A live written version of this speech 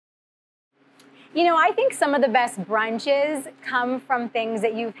You know, I think some of the best brunches come from things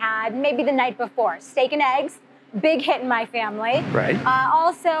that you've had maybe the night before. Steak and eggs, big hit in my family. Right.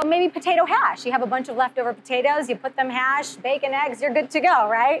 Also, maybe potato hash. You have a bunch of leftover potatoes, you put them hash, bacon, eggs, you're good to go,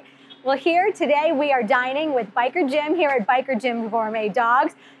 right? Well, here today we are dining with Biker Jim here at Biker Jim Gourmet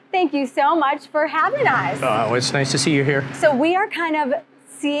Dogs. Thank you so much for having us. Oh, it's nice to see you here. So we are kind of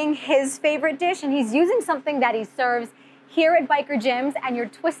seeing his favorite dish, and he's using something that he serves here at Biker Jim's, and you're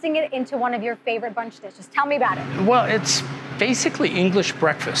twisting it into one of your favorite brunch dishes. Tell me about it. Well, it's basically English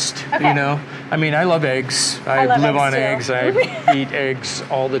breakfast, Okay. you know? I mean, I love eggs. I love live eggs on too. eggs. I eat eggs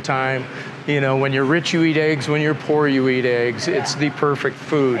all the time. You know, when you're rich, you eat eggs. When you're poor, you eat eggs. Yeah. It's the perfect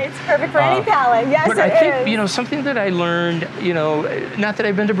food. It's perfect for any palate. Yes, but it I think, is. you know, something that I learned, you know, not that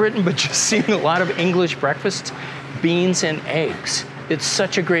I've been to Britain, but just seeing a lot of English breakfasts, beans and eggs. It's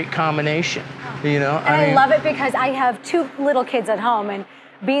such a great combination, you know? And I love it because I have two little kids at home, and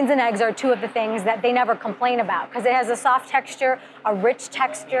beans and eggs are two of the things that they never complain about because it has a soft texture, a rich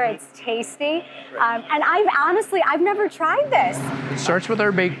texture, it's tasty. And I've never tried this. It starts with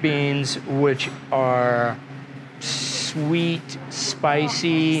our baked beans, which are sweet,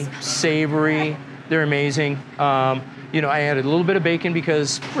 spicy, savory. They're amazing. You know, I added a little bit of bacon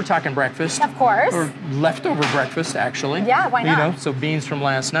because we're talking breakfast. Of course. Or leftover breakfast, actually. Yeah, why not? You know, so beans from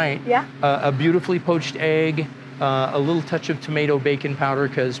last night. Yeah. A beautifully poached egg, a little touch of tomato bacon powder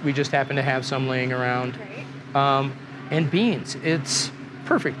because we just happen to have some laying around. Great. And beans. It's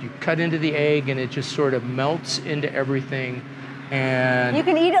perfect. You cut into the egg and it just sort of melts into everything. And You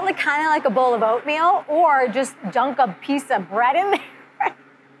can eat it kind of like a bowl of oatmeal, or just dunk a piece of bread in there.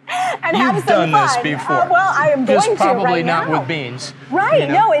 And have you've some done fun. this before. Well, I am just going to probably right not now. with beans. Right, you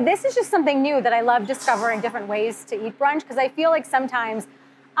know? no, this is just something new that I love discovering different ways to eat brunch, because I feel like sometimes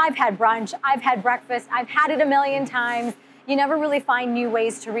I've had brunch, I've had breakfast, I've had it a million times. You never really find new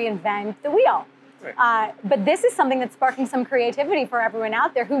ways to reinvent the wheel. Right. But this is something that's sparking some creativity for everyone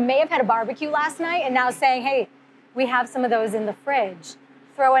out there who may have had a barbecue last night and now saying, hey, we have some of those in the fridge.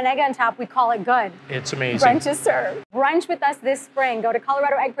 Throw an egg on top, we call it good. It's amazing. Brunch is served. Brunch with us this spring. Go to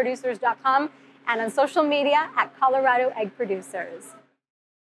ColoradoEggProducers.com and on social media at Colorado Egg Producers.